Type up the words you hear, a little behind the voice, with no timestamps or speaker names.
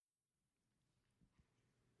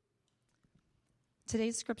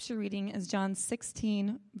Today's scripture reading is John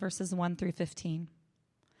 16, verses 1 through 15.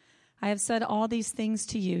 I have said all these things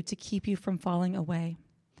to you to keep you from falling away.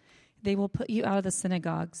 They will put you out of the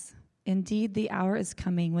synagogues. Indeed, the hour is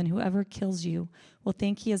coming when whoever kills you will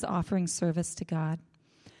think he is offering service to God.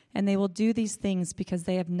 And they will do these things because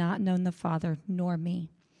they have not known the Father nor me.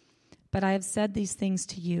 But I have said these things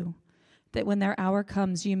to you, that when their hour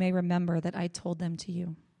comes, you may remember that I told them to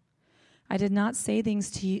you. I did not say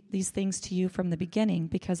these things to you from the beginning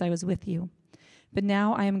because I was with you. But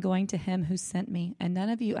now I am going to him who sent me, and none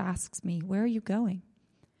of you asks me, where are you going?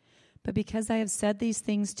 But because I have said these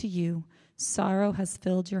things to you, sorrow has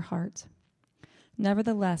filled your heart.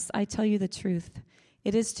 Nevertheless, I tell you the truth.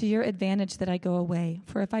 It is to your advantage that I go away,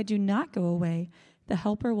 for if I do not go away, the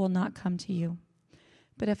Helper will not come to you.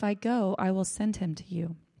 But if I go, I will send him to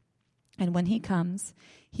you. And when he comes,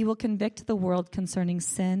 he will convict the world concerning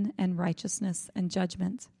sin and righteousness and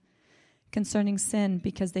judgment. Concerning sin,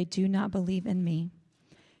 because they do not believe in me.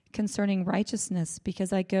 Concerning righteousness,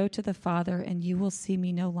 because I go to the Father and you will see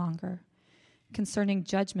me no longer. Concerning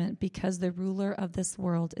judgment, because the ruler of this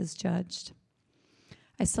world is judged.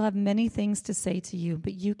 I still have many things to say to you,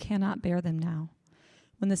 but you cannot bear them now.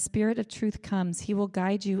 When the Spirit of truth comes, he will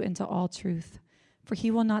guide you into all truth. For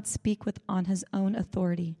he will not speak on his own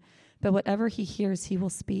authority, but whatever he hears he will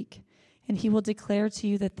speak, and he will declare to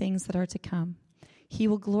you the things that are to come. He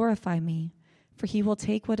will glorify me, for he will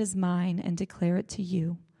take what is mine and declare it to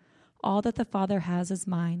you. All that the Father has is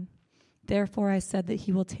mine. Therefore I said that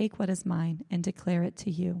he will take what is mine and declare it to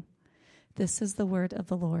you. This is the word of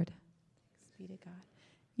the Lord. Thanks be to God.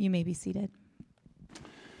 You may be seated.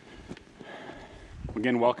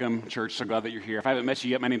 Again, welcome, church. So glad that you're here. If I haven't met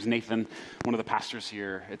you yet, my name's Nathan, one of the pastors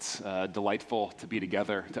here. It's delightful to be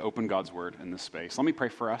together, to open God's word in this space. Let me pray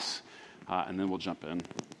for us, and then we'll jump in.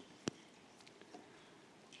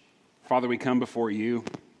 Father, we come before you,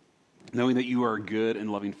 knowing that you are a good and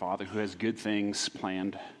loving Father who has good things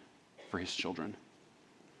planned for his children.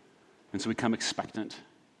 And so we come expectant.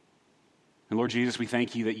 And Lord Jesus, we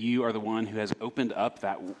thank you that you are the one who has opened up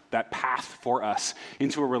that path for us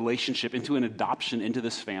into a relationship, into an adoption, into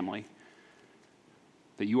this family.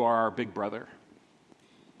 That you are our big brother.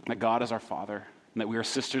 That God is our Father. And that we are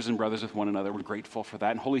sisters and brothers with one another. We're grateful for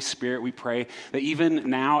that. And Holy Spirit, we pray that even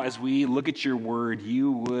now as we look at your word,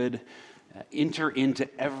 you would enter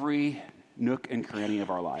into every nook and cranny of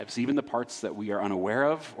our lives. Even the parts that we are unaware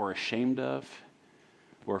of or ashamed of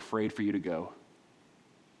or afraid for you to go.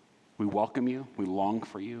 We welcome you. We long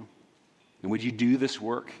for you. And would you do this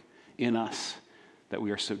work in us that we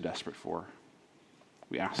are so desperate for?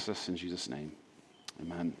 We ask this in Jesus' name.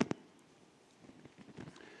 Amen.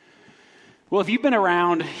 Well, if you've been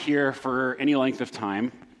around here for any length of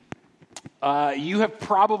time, you have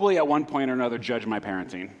probably at one point or another judged my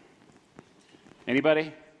parenting.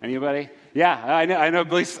 Anybody? Anybody? Yeah, I know.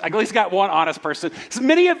 At least got one honest person. So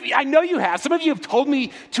many of you, I know you have. Some of you have told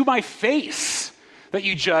me to my face that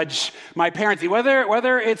you judge my parenting,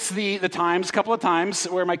 whether it's the couple of times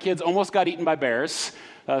where my kids almost got eaten by bears.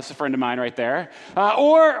 That's a friend of mine right there.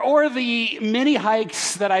 Or the many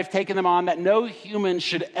hikes that I've taken them on that no human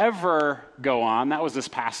should ever go on. That was this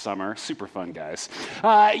past summer. Super fun, guys.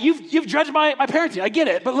 You've judged my parenting. I get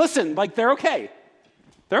it. But listen, they're okay.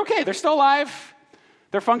 They're okay. They're still alive.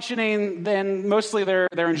 They're functioning. Then mostly they're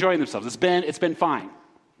enjoying themselves. It's been fine.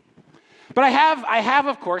 But I have,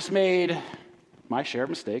 of course, made my share of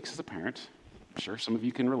mistakes as a parent. I'm sure some of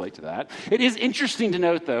you can relate to that. It is interesting to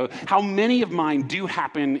note, though, how many of mine do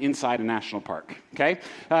happen inside a national park, okay?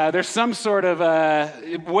 There's some sort of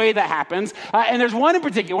way that happens. And there's one in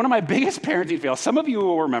particular, one of my biggest parenting fails. Some of you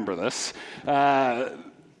will remember this. Some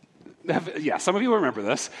of you will remember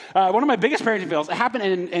this. One of my biggest parenting fails, it happened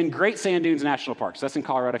in Great Sand Dunes National Park. So that's in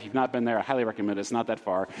Colorado. If you've not been there, I highly recommend it. It's not that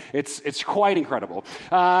far. It's quite incredible.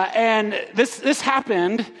 And this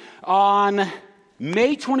happened on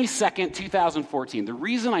May 22nd, 2014. The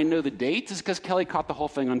reason I know the date is because Kelly caught the whole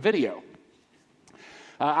thing on video.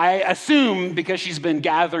 I assume because she's been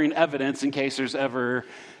gathering evidence in case there's ever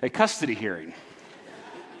a custody hearing.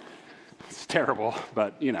 It's terrible,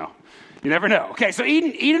 but you never know. Okay, so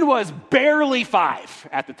Eden was barely 5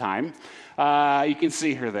 at the time. You can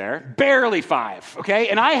see her there. Barely 5, okay?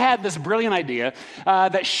 And I had this brilliant idea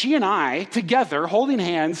that she and I, together, holding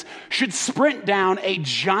hands, should sprint down a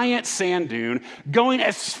giant sand dune, going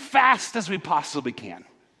as fast as we possibly can.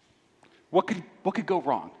 What could go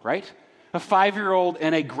wrong, right? a 5-year-old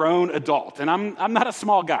and a grown adult, and I'm not a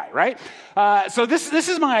small guy, right? So this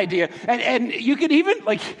is my idea, and you could even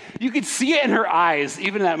you could see it in her eyes,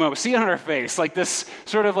 even in that moment, see it on her face, like this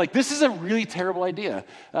sort of like this is a really terrible idea,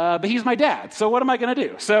 but he's my dad, so what am I going to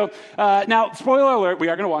do? So now, spoiler alert, we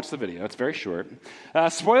are going to watch the video. It's very short.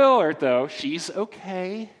 Spoiler alert, though, she's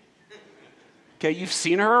okay. Okay, you've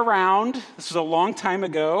seen her around. This was a long time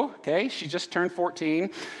ago. Okay, she just turned 14.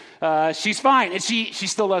 She's fine, and she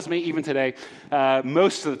still loves me even today,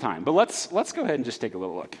 most of the time. But let's go ahead and just take a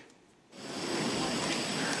little look.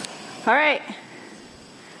 All right.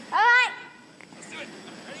 All right. Let's do it.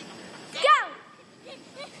 Ready? Go.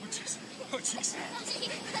 Oh, jeez. Oh, jeez.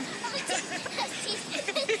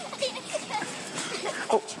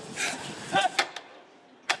 Oh.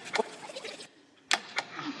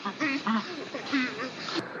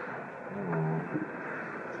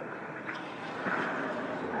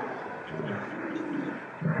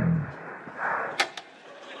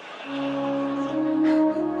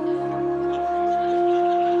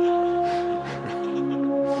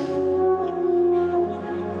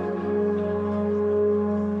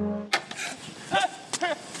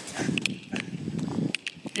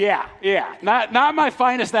 Yeah. Not my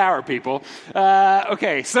finest hour, people.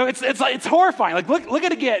 Okay, so it's horrifying. Like look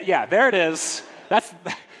at it again. Yeah, there it is.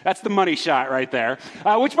 That's the money shot right there.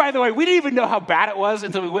 Which, by the way, we didn't even know how bad it was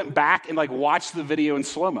until we went back and watched the video in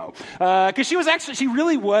slow-mo. Because she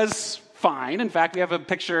really was fine. In fact, we have a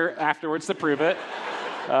picture afterwards to prove it.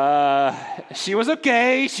 She was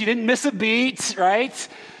okay. She didn't miss a beat, right?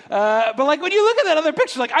 But when you look at that other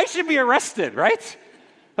picture, I should be arrested, right?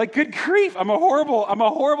 Good grief, I'm a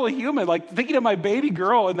horrible human, thinking of my baby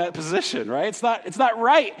girl in that position, right? It's not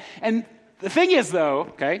right. And the thing is, though,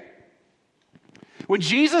 okay, when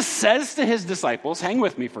Jesus says to his disciples, hang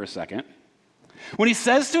with me for a second, when he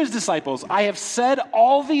says to his disciples, I have said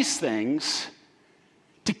all these things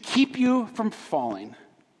to keep you from falling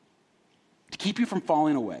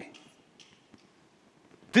away.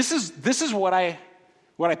 This is what I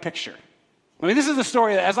picture. I mean, this is the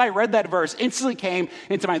story that, as I read that verse, instantly came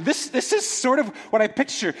into mind. This is sort of what I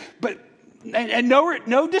picture, and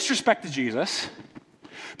no disrespect to Jesus,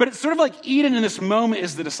 but it's sort of like Eden in this moment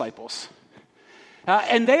is the disciples.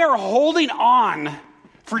 And they are holding on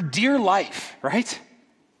for dear life, right?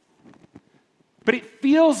 But it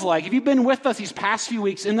feels like, if you've been with us these past few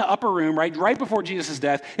weeks in the upper room, right before Jesus'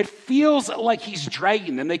 death, it feels like he's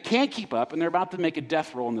dragging them. They can't keep up, and they're about to make a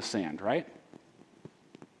death roll in the sand, right?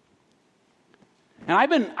 And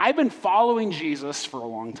I've been following Jesus for a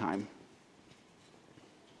long time.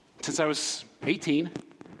 Since I was 18.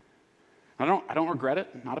 I don't regret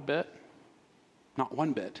it, not a bit. Not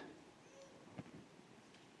one bit.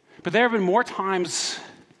 But there have been more times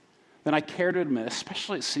than I care to admit,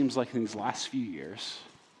 especially it seems like in these last few years.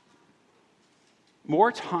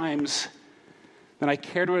 More times than I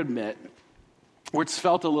care to admit where it's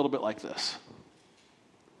felt a little bit like this.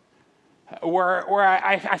 Where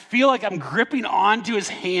I feel like I'm gripping onto his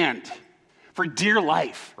hand for dear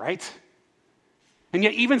life, right? And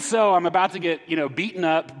yet even so, I'm about to get, beaten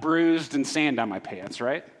up, bruised, and sand on my pants,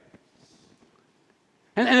 right?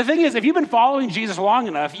 And the thing is, if you've been following Jesus long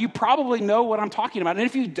enough, you probably know what I'm talking about. And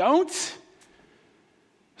if you don't,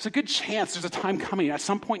 there's a good chance there's a time coming at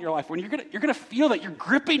some point in your life when you're gonna feel that you're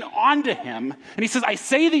gripping onto him. And he says, I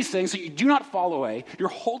say these things so you do not fall away. You're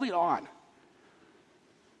holding on.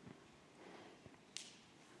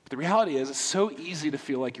 The reality is, it's so easy to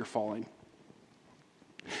feel like you're falling.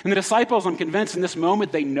 And the disciples, I'm convinced, in this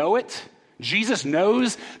moment, they know it. Jesus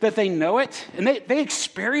knows that they know it, and they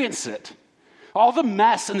experience it. All the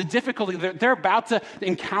mess and the difficulty they're about to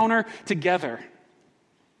encounter together.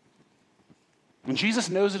 And Jesus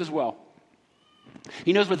knows it as well.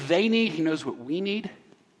 He knows what they need. He knows what we need.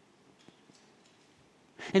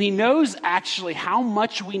 And he knows actually how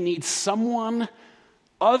much we need someone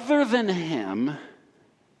other than him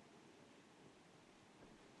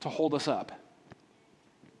to hold us up.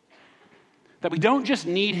 That we don't just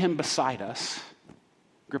need him beside us,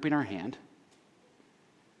 gripping our hand.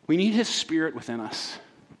 We need his Spirit within us.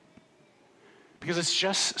 Because it's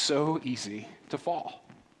just so easy to fall.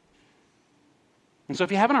 And so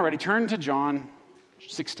if you haven't already, turn to John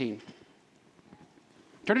 16.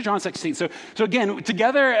 Turn to John 16. So again,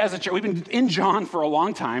 together as a church, we've been in John for a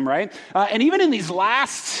long time, right? And even in these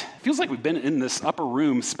feels like we've been in this upper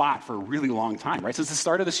room spot for a really long time, right? Since the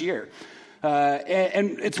start of this year.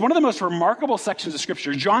 And it's one of the most remarkable sections of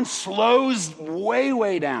Scripture. John slows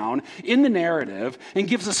way down in the narrative and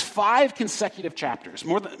gives us 5 consecutive chapters,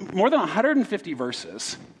 more than 150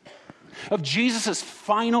 verses, of Jesus'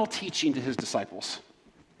 final teaching to his disciples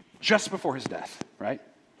just before his death, right?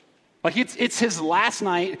 Like it's his last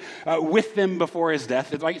night with them before his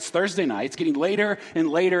death. It's Thursday night. It's getting later and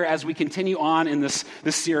later as we continue on in this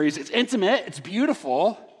series. It's intimate. It's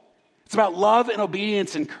beautiful. It's about love and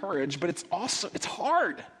obedience and courage, but it's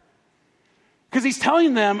hard. Because he's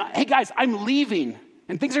telling them, hey guys, I'm leaving.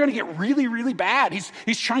 And things are going to get really, really bad.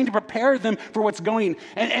 He's trying to prepare them for what's going.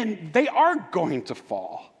 And they are going to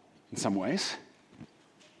fall in some ways.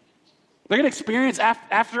 They're going to experience,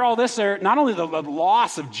 after all this, not only the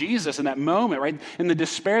loss of Jesus in that moment, right, and the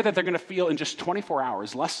despair that they're going to feel in just 24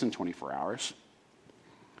 hours, less than 24 hours,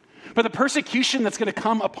 but the persecution that's going to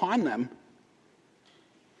come upon them.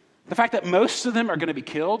 The fact that most of them are going to be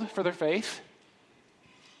killed for their faith.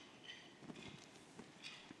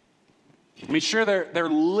 I mean, sure, they're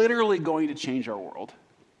literally going to change our world.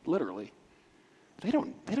 Literally. They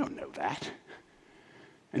don't know that.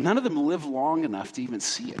 And none of them live long enough to even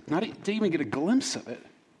see it, to even get a glimpse of it.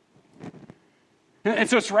 And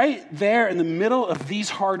so it's right there in the middle of these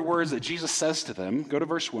hard words that Jesus says to them. Go to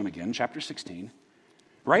verse 1 again, chapter 16.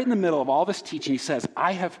 Right in the middle of all this teaching, he says,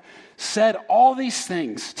 I have said all these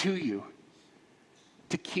things to you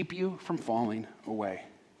to keep you from falling away.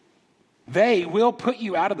 They will put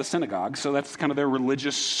you out of the synagogue, so that's kind of their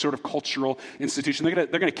religious sort of cultural institution. They're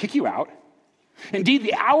going to kick you out. Indeed,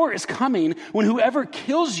 the hour is coming when whoever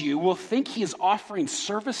kills you will think he is offering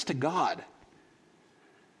service to God.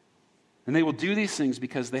 And they will do these things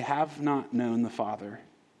because they have not known the Father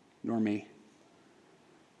nor me.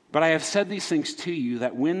 But I have said these things to you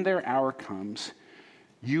that when their hour comes,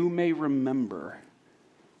 you may remember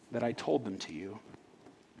that I told them to you.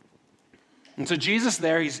 And so Jesus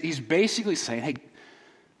there, he's basically saying, hey,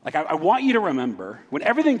 like I want you to remember when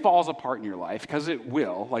everything falls apart in your life, because it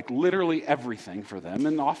will, like literally everything for them,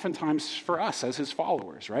 and oftentimes for us as his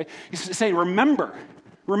followers, right? He's saying, remember,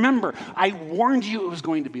 I warned you it was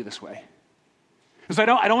going to be this way. And so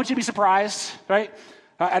I don't want you to be surprised, right?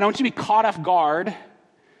 I don't want you to be caught off guard.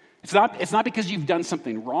 It's not because you've done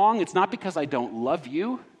something wrong. It's not because I don't love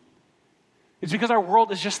you. It's because our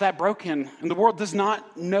world is just that broken, and the world does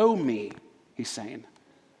not know me, he's saying,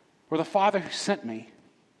 or the Father who sent me.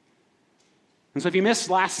 And so if you missed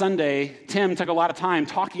last Sunday, Tim took a lot of time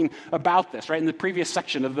talking about this, right, in the previous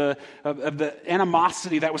section of the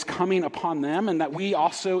animosity that was coming upon them and that we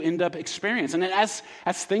also end up experiencing. And as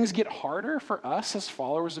things get harder for us as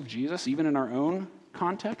followers of Jesus, even in our own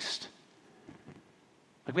context,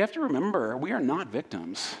 like we have to remember we are not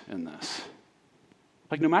victims in this.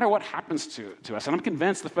 Like no matter what happens to us, and I'm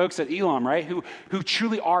convinced the folks at Elam, right, who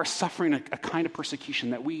truly are suffering a kind of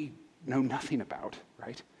persecution that we know nothing about,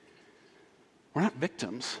 right? We're not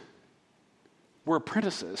victims. We're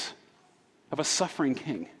apprentices of a suffering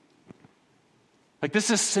king. Like this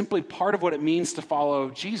is simply part of what it means to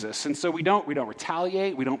follow Jesus. And so we don't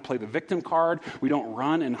retaliate, we don't play the victim card, we don't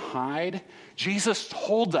run and hide. Jesus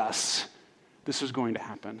told us this was going to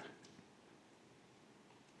happen.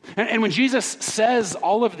 And when Jesus says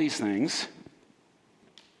all of these things,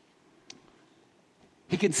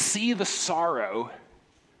 he can see the sorrow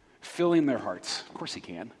filling their hearts. Of course he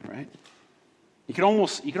can, right? You can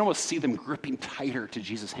almost see them gripping tighter to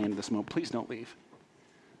Jesus' hand at this moment. Please don't leave.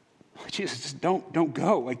 Jesus, just don't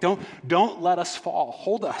go. Like don't let us fall.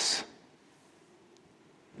 Hold us.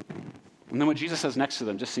 And then what Jesus says next to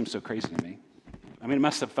them just seems so crazy to me. I mean, it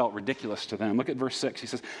must have felt ridiculous to them. Look at verse 6. He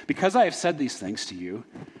says, because I have said these things to you,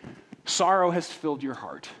 sorrow has filled your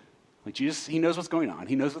heart. Like Jesus, he knows what's going on.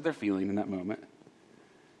 He knows what they're feeling in that moment.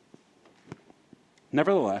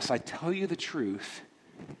 Nevertheless, I tell you the truth.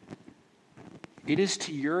 It is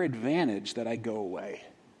to your advantage that I go away.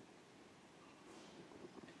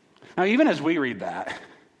 Now, even as we read that,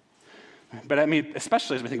 but I mean,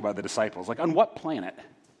 especially as we think about the disciples, like on what planet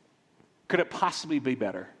could it possibly be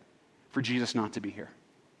better for Jesus not to be here?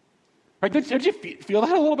 Right? Don't you feel that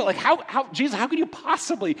a little bit? Like, how Jesus, how could you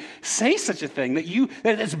possibly say such a thing that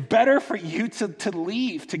it's better for you to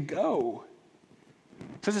leave, to go?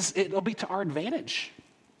 It says it'll be to our advantage.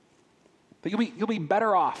 But you'll be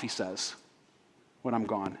better off, he says, when I'm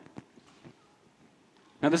gone.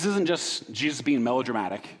 Now, this isn't just Jesus being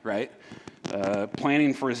melodramatic, right?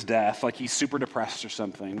 Planning for his death, like he's super depressed or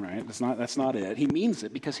something, right? That's not it. He means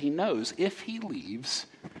it because he knows if he leaves,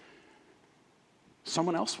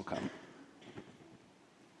 someone else will come.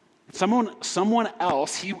 Someone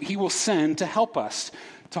else he will send to help us,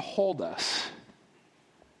 to hold us.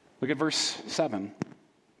 Look at verse 7.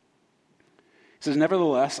 It says,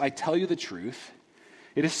 nevertheless, I tell you the truth.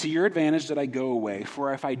 It is to your advantage that I go away,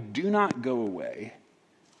 for if I do not go away,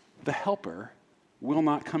 the Helper will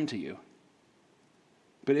not come to you.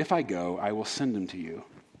 But if I go, I will send him to you.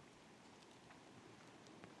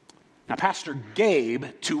 Now, Pastor Gabe,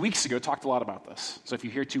 2 weeks ago, talked a lot about this. So if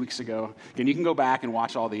you're here 2 weeks ago, again, you can go back and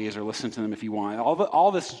watch all these or listen to them if you want.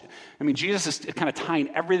 All this, Jesus is kind of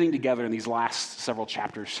tying everything together in these last several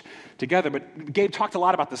chapters together. But Gabe talked a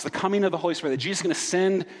lot about this, the coming of the Holy Spirit, that Jesus is going to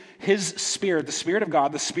send his Spirit, the Spirit of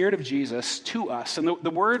God, the Spirit of Jesus, to us. And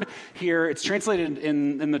the word here, it's translated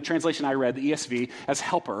in the translation I read, the ESV, as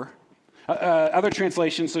helper. Other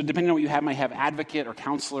translations, so depending on what you have, might have advocate or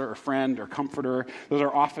counselor or friend or comforter. Those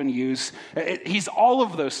are often used. He's all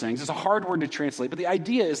of those things. It's a hard word to translate, but the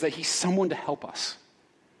idea is that he's someone to help us.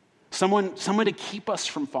 Someone to keep us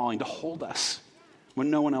from falling, to hold us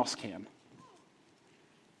when no one else can.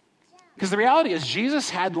 Because the reality is Jesus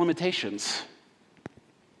had limitations,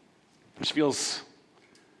 which feels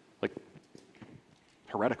like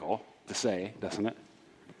heretical to say, doesn't it?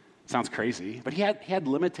 Sounds crazy, but he had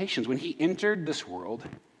limitations. When he entered this world,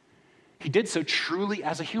 he did so truly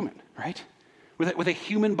as a human, right? With a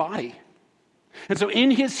human body. And so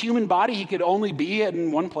in his human body, he could only be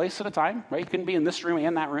in one place at a time, right? He couldn't be in this room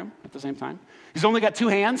and that room at the same time. He's only got 2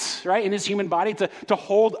 hands, right, in his human body to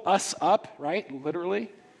hold us up, right, literally.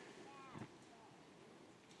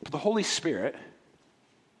 But the Holy Spirit,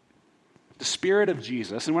 the Spirit of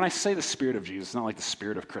Jesus, and when I say the Spirit of Jesus, it's not like the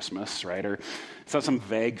Spirit of Christmas, right? Or it's not some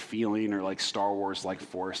vague feeling or like Star Wars-like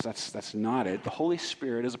force. That's not it. The Holy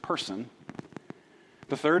Spirit is a person,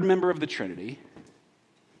 the third member of the Trinity.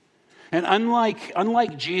 And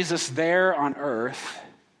unlike Jesus there on earth,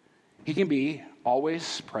 he can be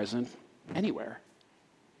always present anywhere.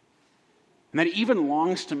 And that he even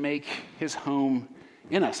longs to make his home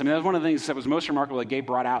in us. I mean, that was one of the things that was most remarkable that Gabe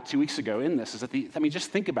brought out 2 weeks ago in this, is that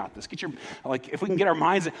just think about this. If we can get our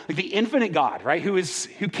minds, like the infinite God, right, who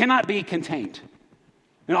cannot be contained,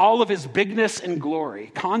 in all of his bigness and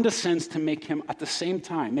glory, condescends to make him at the same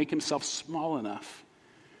time, make himself small enough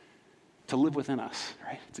to live within us,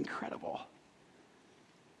 right? It's incredible.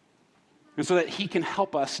 And so that he can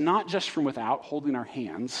help us not just from without, holding our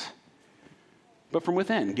hands, but from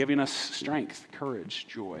within, giving us strength, courage,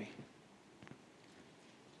 joy.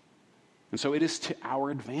 And so it is to our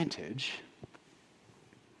advantage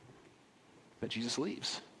that Jesus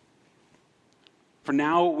leaves. For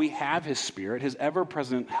now we have his Spirit, his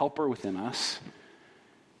ever-present helper within us.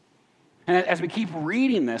 And as we keep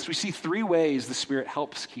reading this, we see 3 ways the Spirit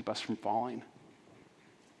helps keep us from falling.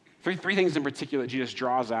 Three things in particular that Jesus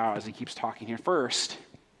draws out as he keeps talking here. First,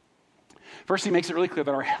 he makes it really clear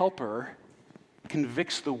that our helper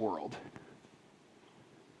convicts the world.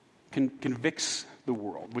 Convicts the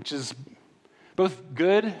world, which is both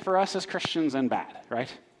good for us as Christians and bad,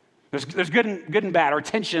 right? There's good and bad, or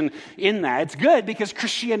tension in that. It's good because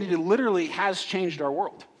Christianity literally has changed our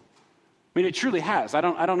world. I mean, it truly has. I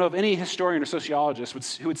don't know of any historian or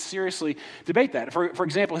sociologist who would seriously debate that. For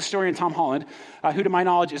example, historian Tom Holland, who to my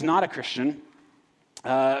knowledge is not a Christian,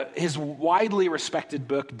 his widely respected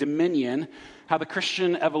book, Dominion, How the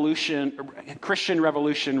Christian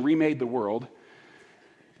Revolution Remade the World,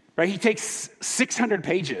 right? He takes 600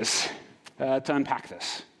 pages to unpack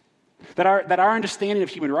this. That our understanding of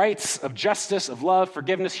human rights, of justice, of love,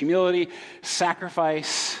 forgiveness, humility,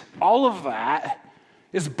 sacrifice, all of that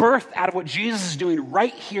is birthed out of what Jesus is doing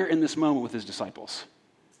right here in this moment with his disciples.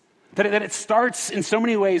 That it starts in so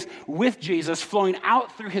many ways with Jesus flowing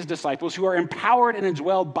out through his disciples who are empowered and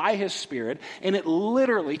indwelled by his Spirit, and it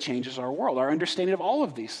literally changes our world, our understanding of all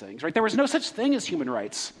of these things, right? There was no such thing as human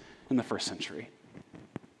rights in the first century.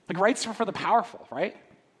 Like, rights were for the powerful, right?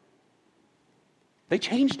 They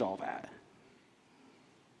changed all that.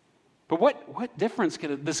 But what difference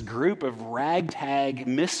could this group of ragtag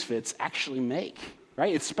misfits actually make,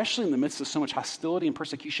 right? Especially in the midst of so much hostility and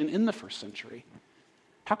persecution in the first century.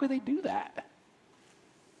 How could they do that?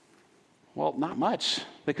 Well, not much.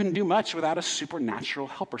 They couldn't do much without a supernatural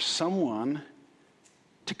helper, someone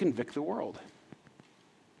to convict the world.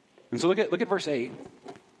 And so look at verse 8.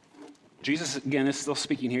 Jesus, again, is still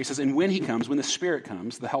speaking here. He says, and when the Spirit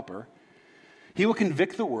comes, the helper, he will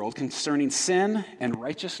convict the world concerning sin and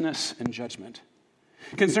righteousness and judgment.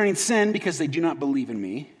 Concerning sin, because they do not believe in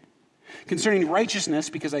me. Concerning righteousness,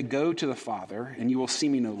 because I go to the Father, and you will see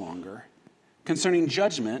me no longer. Concerning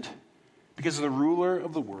judgment, because the ruler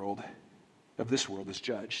of this world is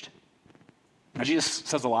judged. Now, Jesus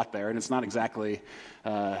says a lot there, and it's not exactly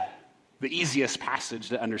the easiest passage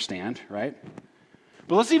to understand, right?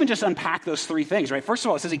 But let's even just unpack those 3 things, right? First of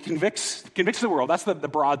all, it says he convicts the world. That's the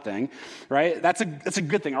broad thing, right? That's a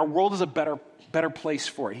good thing. Our world is a better place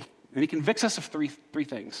for it. And he convicts us of three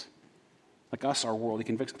things. Like us, our world, he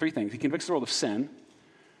convicts 3 things. He convicts the world of sin.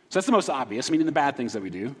 So that's the most obvious. I mean, the bad things that we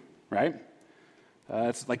do, right?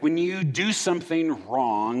 It's like when you do something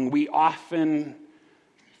wrong, we often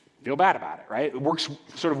feel bad about it, right? It works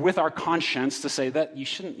sort of with our conscience to say that you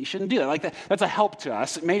shouldn't do that. Like that's a help to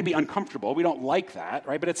us. It may be uncomfortable. We don't like that,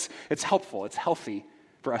 right? But it's helpful. It's healthy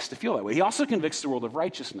for us to feel that way. He also convicts the world of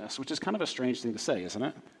righteousness, which is kind of a strange thing to say, isn't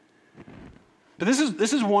it? But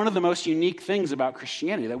this is one of the most unique things about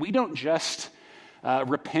Christianity, that we don't just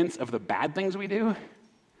repent of the bad things we do.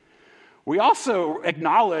 We also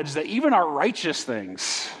acknowledge that even our righteous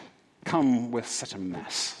things come with such a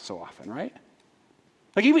mess so often, right?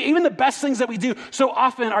 Like even the best things that we do so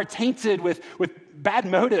often are tainted with bad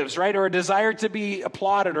motives, right? Or a desire to be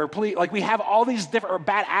applauded or like we have all these different, or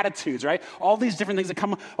bad attitudes, right? All these different things that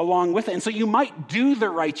come along with it. And so you might do the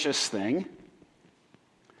righteous thing,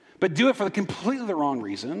 but do it for completely the wrong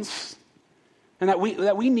reasons. And that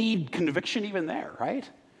we need conviction even there, right?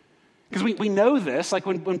 Because we know this, like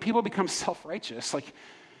when people become self-righteous, like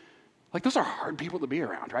those are hard people to be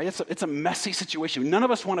around, right? It's a messy situation. None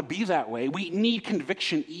of us want to be that way. We need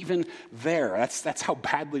conviction even there. That's how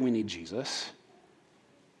badly we need Jesus.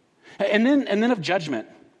 And then of judgment.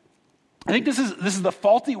 I think this is the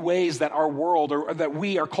faulty ways that our world, or that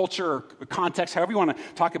we, our culture, or context, however you want to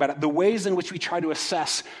talk about it, the ways in which we try to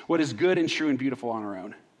assess what is good and true and beautiful on our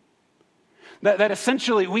own. That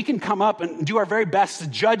essentially we can come up and do our very best to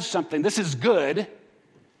judge something. This is good,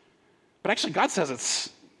 but actually God says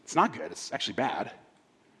it's not good. It's actually bad.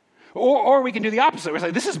 Or we can do the opposite. We're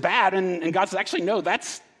like, this is bad, and God says, actually, no,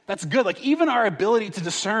 that's good. Like even our ability to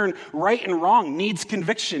discern right and wrong needs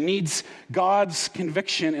conviction, needs God's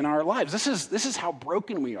conviction in our lives. This is how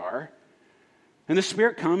broken we are. And the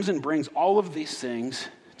Spirit comes and brings all of these things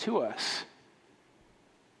to us.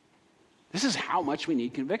 This is how much we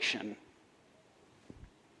need conviction.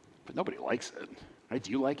 But nobody likes it, right?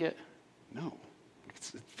 Do you like it? No.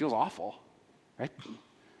 It feels awful, right?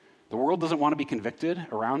 The world doesn't want to be convicted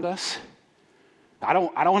around us. I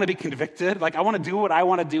don't want to be convicted. Like I want to do what I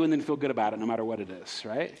want to do and then feel good about it no matter what it is,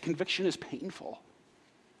 right? Conviction is painful.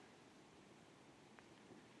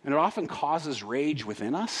 And it often causes rage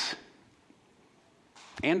within us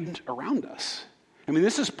and around us. I mean,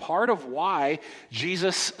 this is part of why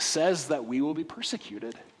Jesus says that we will be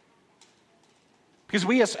persecuted. Because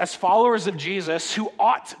we as followers of Jesus, who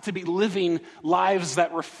ought to be living lives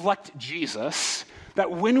that reflect Jesus, that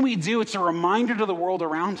when we do, it's a reminder to the world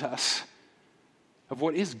around us of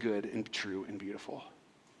what is good and true and beautiful.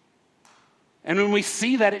 And when we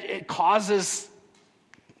see that, it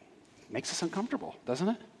makes us uncomfortable, doesn't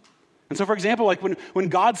it? And so, for example, like when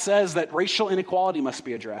God says that racial inequality must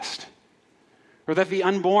be addressed, or that the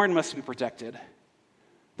unborn must be protected,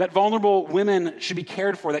 that vulnerable women should be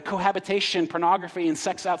cared for, that cohabitation, pornography, and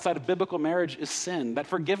sex outside of biblical marriage is sin, that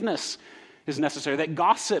forgiveness is necessary, that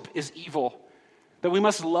gossip is evil, that we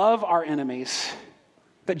must love our enemies,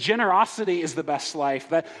 that generosity is the best life,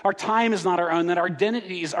 that our time is not our own, that our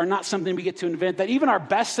identities are not something we get to invent, that even our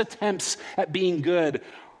best attempts at being good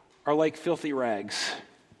are like filthy rags.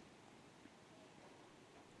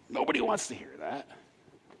 Nobody wants to hear that.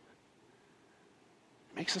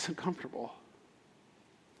 It makes us uncomfortable.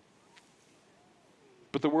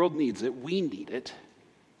 But the world needs it. We need it.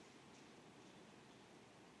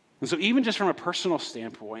 And so even just from a personal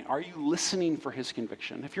standpoint, are you listening for his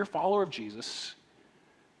conviction? If you're a follower of Jesus,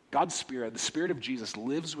 God's Spirit, the Spirit of Jesus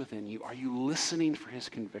lives within you. Are you listening for his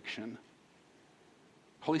conviction?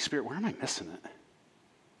 Holy Spirit, where am I missing it?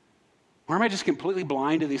 Or am I just completely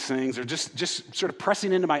blind to these things, or just sort of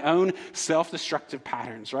pressing into my own self-destructive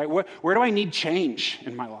patterns, right? Where do I need change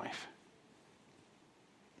in my life?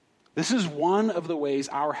 This is one of the ways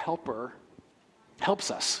our helper helps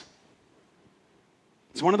us.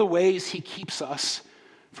 It's one of the ways he keeps us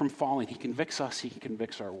from falling. He convicts us. He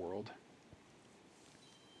convicts our world.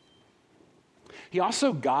 He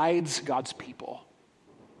also guides God's people.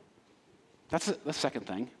 That's the second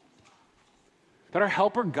thing. That our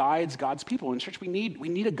helper guides God's people. In church, we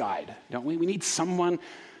need a guide, don't we? We need someone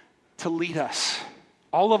to lead us.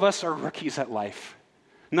 All of us are rookies at life.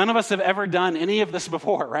 None of us have ever done any of this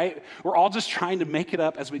before, right? We're all just trying to make it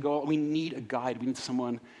up as we go. We need a guide. We need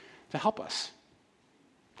someone to help us.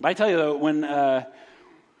 But I tell you though,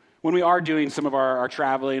 when we are doing some of our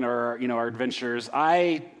traveling or our adventures,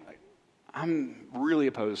 I'm really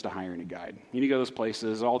opposed to hiring a guide. You go to those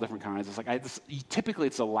places, all different kinds. It's like typically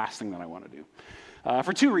it's the last thing that I want to do.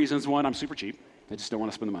 For two reasons. One, I'm super cheap. I just don't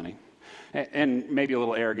want to spend the money. And maybe a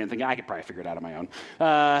little arrogant, thinking I could probably figure it out on my own.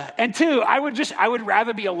 And two, I would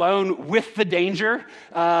rather be alone with the danger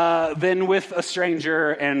than with a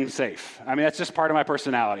stranger and safe. I mean, that's just part of my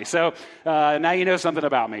personality. So now you know something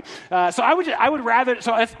about me. So I would rather.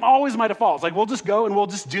 So it's always my default. It's like we'll just go and we'll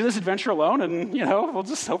just do this adventure alone, and we'll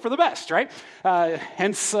just hope for the best, right?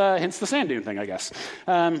 Hence the sand dune thing, I guess.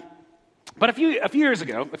 But a few years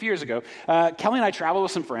ago, Kelly and I traveled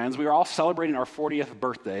with some friends. We were all celebrating our 40th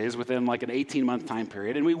birthdays within like an 18-month time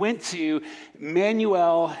period. And we went to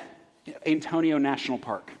Manuel Antonio National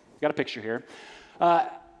Park. Got a picture here.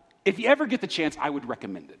 If you ever get the chance, I would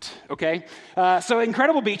recommend it, okay? So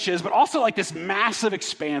incredible beaches, but also like this massive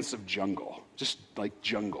expanse of jungle, just like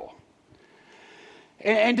jungle.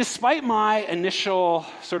 And despite my initial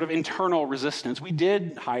sort of internal resistance, we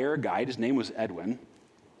did hire a guide. His name was Edwin.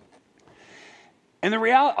 And the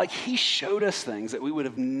reality, like, he showed us things that we would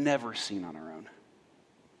have never seen on our own.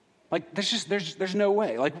 Like, there's no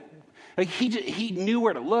way. Like he knew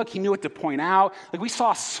where to look. He knew what to point out. Like, we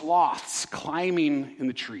saw sloths climbing in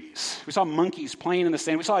the trees. We saw monkeys playing in the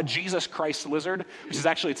sand. We saw a Jesus Christ lizard, which is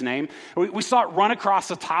actually its name. We saw it run across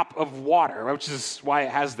the top of water, which is why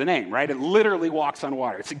it has the name, right? It literally walks on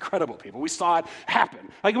water. It's incredible, people. We saw it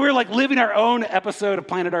happen. Like, we were like living our own episode of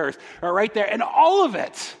Planet Earth right there. And all of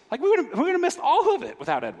it, like, we would have missed all of it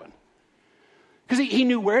without Edwin. Because he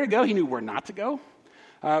knew where to go. He knew where not to go.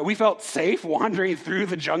 We felt safe wandering through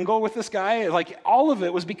the jungle with this guy. Like, all of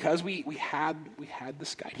it was because we had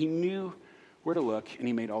this guy. He knew where to look, and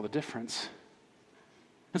he made all the difference.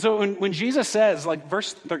 And so when Jesus says, like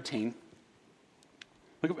verse 13,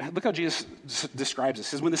 look how Jesus describes this.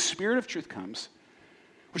 He says, when the Spirit of truth comes,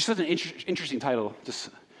 which is such an interesting title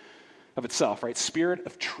just of itself, right? Spirit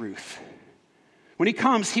of truth. When he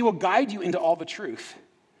comes, he will guide you into all the truth.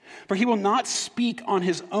 For he will not speak on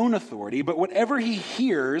his own authority, but whatever he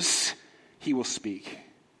hears, he will speak.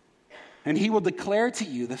 And he will declare to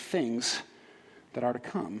you the things that are to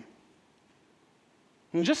come.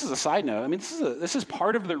 And just as a side note, I mean, this is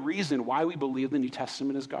part of the reason why we believe the New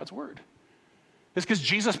Testament is God's word. It's because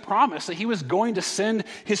Jesus promised that he was going to send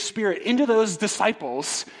his Spirit into those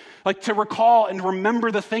disciples, like to recall and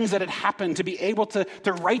remember the things that had happened, to be able to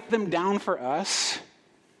write them down for us.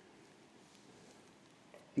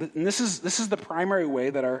 And this is the primary way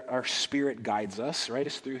that our Spirit guides us, right?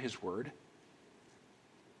 Is through his word.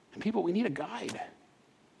 And people, we need a guide.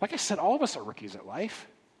 Like I said, all of us are rookies at life.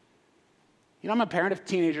 I'm a parent of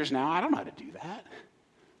teenagers now. I don't know how to do that.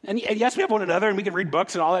 And yes, we have one another, and we can read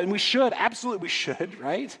books and all that, and we should. Absolutely, we should,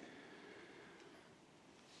 right?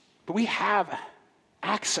 But we have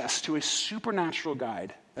access to a supernatural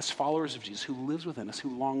guide as followers of Jesus who lives within us,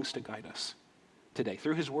 who longs to guide us today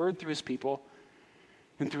through his word, through his people,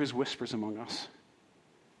 and through his whispers among us.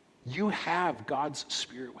 You have God's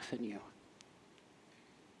Spirit within you.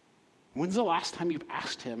 When's the last time you've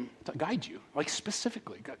asked him to guide you? Like,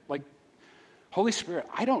 specifically, like, Holy Spirit,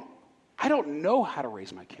 I don't know how to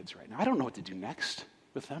raise my kids right now. I don't know what to do next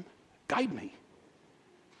with them. Guide me.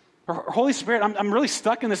 Or Holy Spirit, I'm really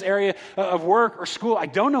stuck in this area of work or school. I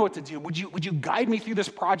don't know what to do. Would you guide me through this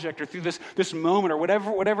project or through this moment or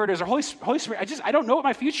whatever it is? Or Holy Spirit, I don't know what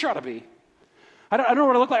my future ought to be. I don't know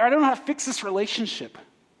what it look like. I don't know how to fix this relationship.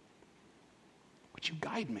 Would you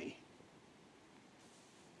guide me?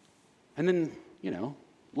 And then,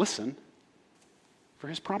 listen for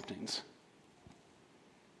his promptings.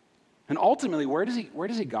 And ultimately, where does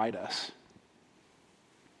he guide us?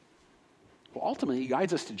 Well, ultimately, he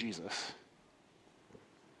guides us to Jesus.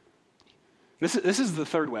 This is the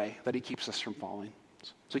third way that he keeps us from falling.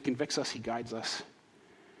 So he convicts us, he guides us.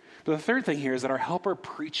 But the third thing here is that our helper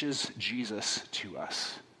preaches Jesus to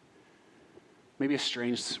us. Maybe a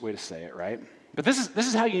strange way to say it, right? But this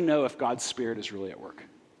is how you know if God's Spirit is really at work.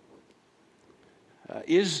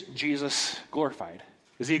 Is Jesus glorified?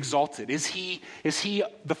 Is he exalted? Is he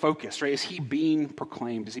the focus, right? Is he being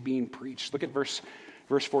proclaimed? Is he being preached? Look at verse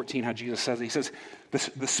 14, how Jesus says it. He says,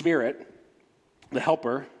 the Spirit, the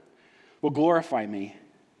helper, will glorify me,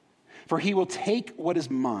 for he will take what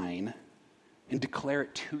is mine and declare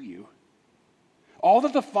it to you. All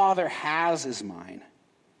that the Father has is mine.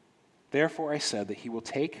 Therefore I said that he will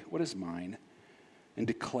take what is mine and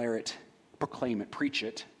declare it, proclaim it, preach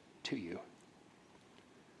it to you.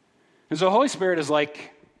 And so the Holy Spirit is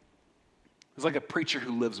like a preacher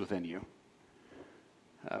who lives within you,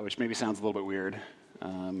 which maybe sounds a little bit weird.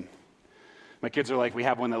 My kids are like, we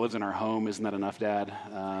have one that lives in our home. Isn't that enough, Dad?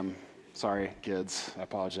 Sorry, kids. I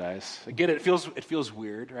apologize. I get it. It feels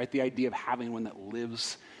weird, right? The idea of having one that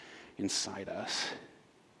lives inside us.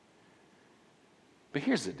 But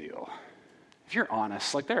here's the deal. If you're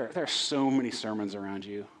honest, like there are so many sermons around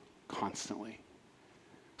you constantly.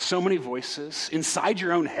 So many voices inside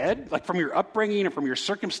your own head, like from your upbringing or from your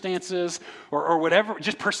circumstances or whatever,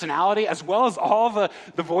 just personality, as well as all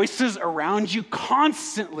the voices around you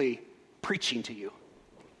constantly preaching to you.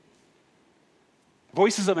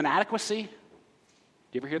 Voices of inadequacy. Do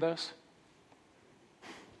you ever hear those?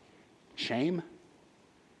 Shame,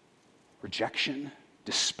 rejection,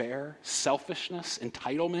 despair, selfishness,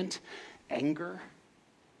 entitlement, anger.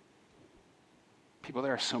 People,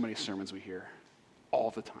 there are so many sermons we hear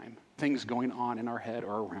all the time. Things going on in our head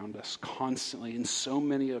or around us constantly, and so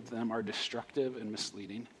many of them are destructive and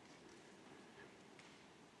misleading.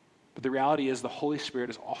 But the reality is the Holy Spirit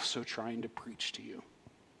is also trying to preach to you.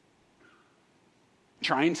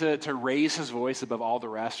 Trying to raise his voice above all the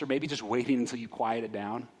rest, or maybe just waiting until you quiet it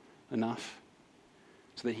down enough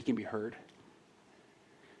so that he can be heard.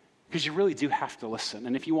 Because you really do have to listen.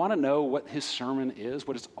 And if you want to know what his sermon is,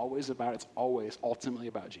 what it's always about, it's always ultimately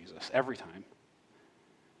about Jesus, every time.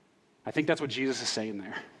 I think that's what Jesus is saying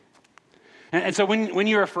there. And so when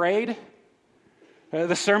you're afraid,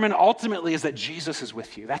 the sermon ultimately is that Jesus is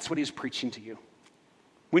with you. That's what he's preaching to you.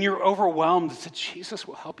 When you're overwhelmed, it's that Jesus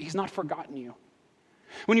will help you. He's not forgotten you.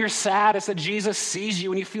 When you're sad, it's that Jesus sees you.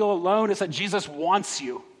 When you feel alone, it's that Jesus wants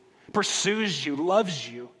you, pursues you, loves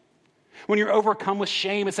you. When you're overcome with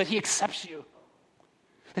shame, it's that he accepts you,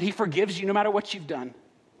 that he forgives you no matter what you've done.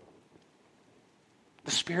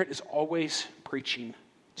 The Spirit is always preaching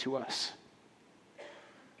to us.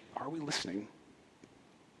 Are we listening?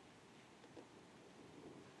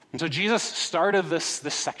 And so Jesus started this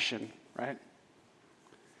section, right?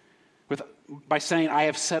 By saying, I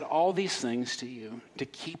have said all these things to you to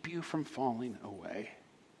keep you from falling away.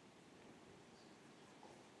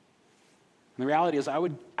 And the reality is, I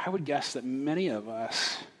would guess that many of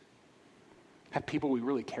us have people we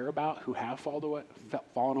really care about who have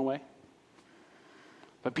fallen away.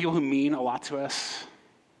 But people who mean a lot to us,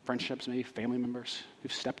 friendships, maybe family members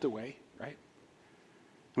who've stepped away, right?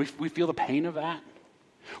 We feel the pain of that.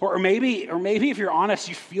 Or maybe if you're honest,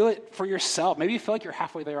 you feel it for yourself. Maybe you feel like you're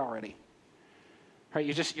halfway there already. Right?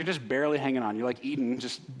 You're just barely hanging on. You're like Eden,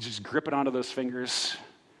 just gripping onto those fingers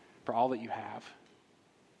for all that you have.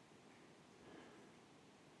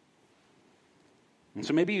 And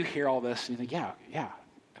so maybe you hear all this and you think, yeah,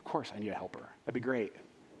 of course I need a helper. That'd be great.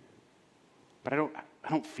 But I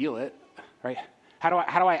don't feel it, right? How do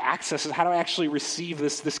I access it? How do I actually receive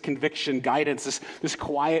this conviction, guidance, this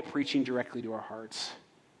quiet preaching directly to our hearts?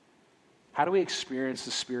 How do we experience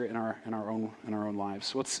the Spirit in our own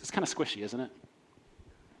lives? Well, it's kind of squishy, isn't it?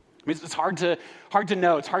 I mean, it's hard to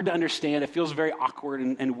know. It's hard to understand. It feels very awkward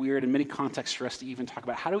and weird in many contexts for us to even talk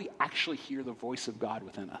about how do we actually hear the voice of God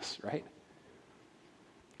within us, right?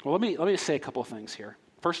 Well, let me just say a couple of things here.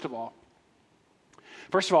 First of all,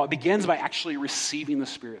 it begins by actually receiving the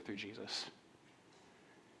Spirit through Jesus.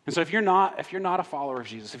 And so if you're not a follower of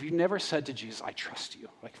Jesus, if you've never said to Jesus, I trust you,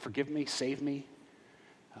 like forgive me, save me,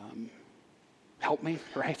 help me,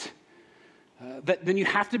 right? Then you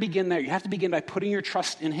have to begin there. You have to begin by putting your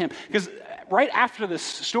trust in him. Because right after this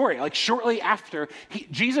story, like shortly after,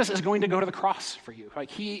 Jesus is going to go to the cross for you.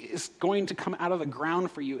 Like he is going to come out of the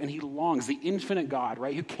ground for you, and he longs, the infinite God,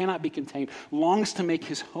 right, who cannot be contained, longs to make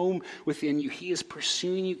his home within you. He is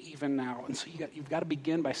pursuing you even now. And so you've got to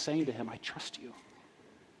begin by saying to him, I trust you.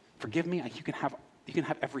 Forgive me. You can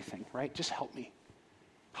have everything, right? Just help me.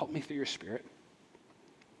 Help me through your Spirit.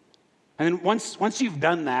 And then once you've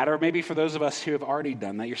done that, or maybe for those of us who have already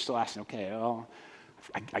done that, you're still asking, okay, well,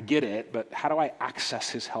 I get it, but how do I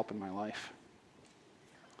access his help in my life?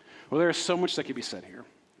 Well, there is so much that could be said here.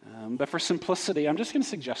 But for simplicity, I'm just going to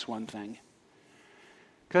suggest one thing.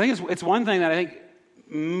 Because I think it's one thing that I think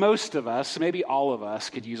most of us, maybe all of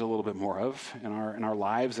us, could use a little bit more of in our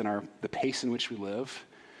lives and the pace in which we live.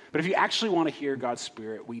 But if you actually want to hear God's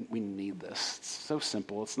Spirit, we need this. It's so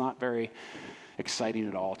simple. It's not very exciting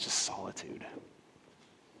at all. It's just solitude.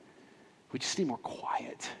 We just need more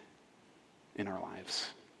quiet in our lives.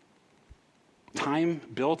 Time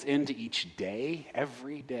built into each day,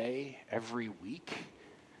 every week,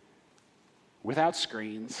 without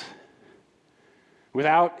screens,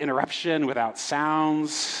 without interruption, without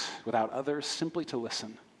sounds, without others, simply to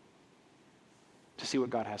listen, to see what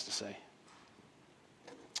God has to say.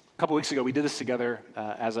 A couple weeks ago, we did this together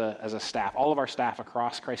as a staff, all of our staff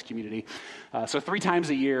across Christ Community. So 3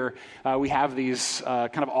 times a year, we have these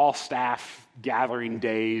kind of all-staff gathering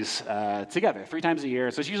days together, 3 times a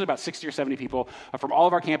year. So it's usually about 60 or 70 people from all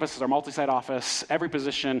of our campuses, our multi-site office, every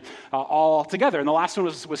position, all together. And the last one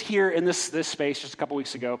was here in this space just a couple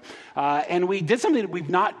weeks ago. And we did something that we've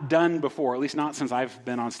not done before, at least not since I've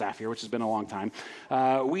been on staff here, which has been a long time.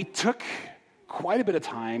 We took quite a bit of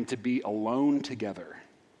time to be alone together,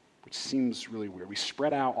 which seems really weird. We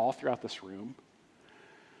spread out all throughout this room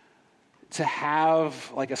to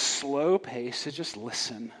have like a slow pace to just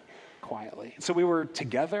listen quietly. And so we were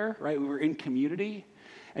together, right? We were in community,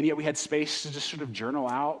 and yet we had space to just sort of journal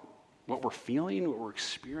out what we're feeling, what we're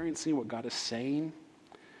experiencing, what God is saying.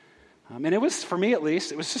 And it was, for me at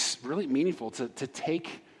least, it was just really meaningful to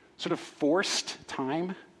take sort of forced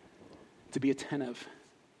time to be attentive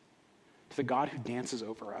to the God who dances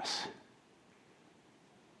over us.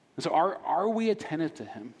 And so are we attentive to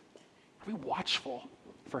him? Are we watchful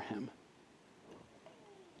for him?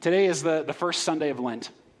 Today is the first Sunday of Lent.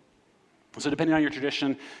 So depending on your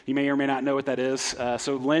tradition, you may or may not know what that is.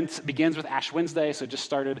 So Lent begins with Ash Wednesday, so it just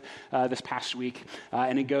started this past week,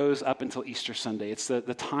 and it goes up until Easter Sunday. It's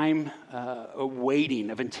the time of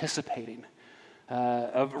waiting, of anticipating,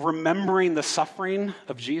 of remembering the suffering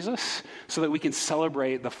of Jesus so that we can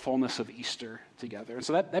celebrate the fullness of Easter together. And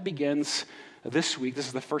so that begins this week. This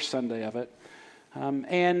is the first Sunday of it.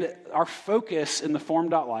 And our focus in the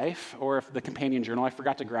Form.life, or if the companion journal, I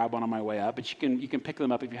forgot to grab one on my way up, but you can pick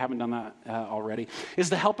them up if you haven't done that already, is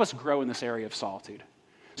to help us grow in this area of solitude.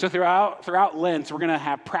 So throughout Lent, we're going to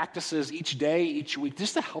have practices each day, each week,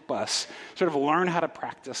 just to help us sort of learn how to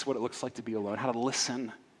practice what it looks like to be alone, how to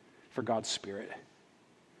listen for God's Spirit.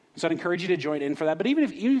 So I'd encourage you to join in for that. But even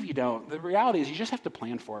if you don't, the reality is you just have to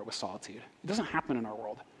plan for it with solitude. It doesn't happen in our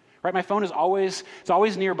world. Right, my phone is always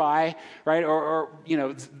nearby, right? Or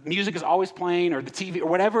music is always playing, or the TV, or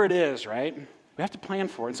whatever it is, right? We have to plan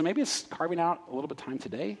for it. And so maybe it's carving out a little bit of time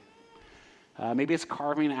today. Maybe it's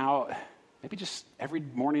carving out, maybe just every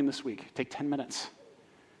morning this week, take 10 minutes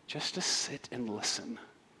just to sit and listen.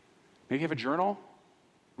 Maybe you have a journal,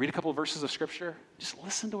 read a couple of verses of Scripture. Just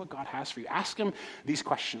listen to what God has for you. Ask him these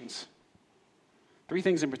questions. 3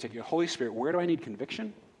 things in particular. Holy Spirit, where do I need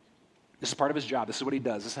conviction? This is part of his job. This is what he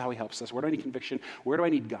does. This is how he helps us. Where do I need conviction? Where do I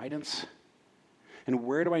need guidance? And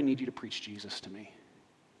where do I need you to preach Jesus to me?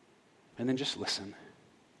 And then just listen.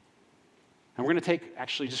 And we're going to take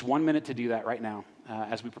actually just 1 minute to do that right now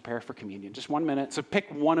as we prepare for communion. Just 1 minute. So pick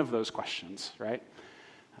one of those questions, right?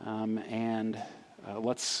 And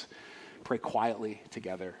let's pray quietly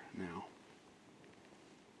together now.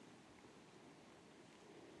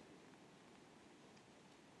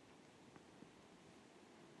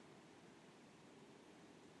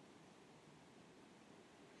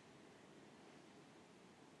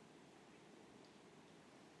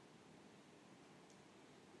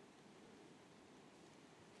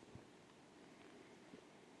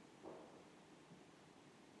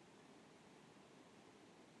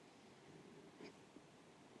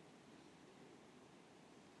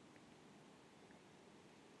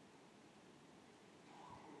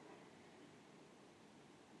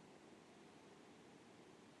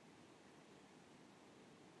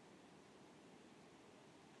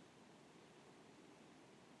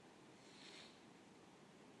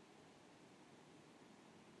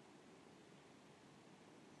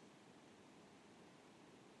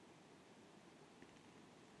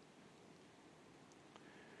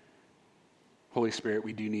 Holy Spirit,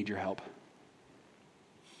 we do need your help.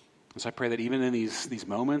 And so I pray that even in these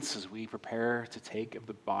moments, as we prepare to take of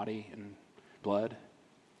the body and blood,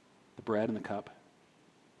 the bread and the cup,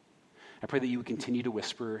 I pray that you would continue to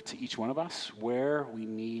whisper to each one of us where we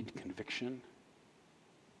need conviction,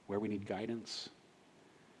 where we need guidance,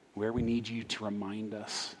 where we need you to remind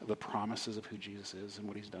us of the promises of who Jesus is and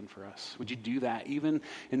what he's done for us. Would you do that even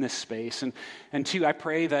in this space? And 2, I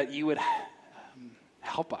pray that you would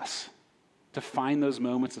help us to find those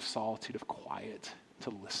moments of solitude, of quiet, to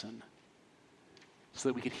listen, so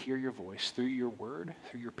that we could hear your voice through your word,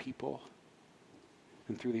 through your people,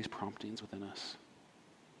 and through these promptings within us.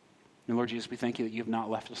 And Lord Jesus, we thank you that you have not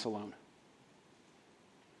left us alone.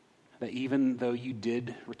 That even though you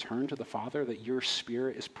did return to the Father, that your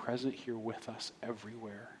Spirit is present here with us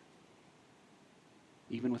everywhere,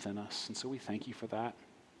 even within us. And so we thank you for that.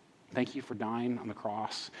 Thank you for dying on the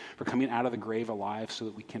cross, for coming out of the grave alive so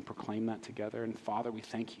that we can proclaim that together. And Father, we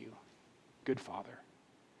thank you, good Father.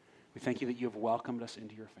 We thank you that you have welcomed us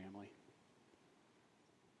into your family.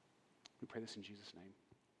 We pray this in Jesus' name.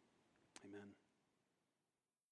 Amen.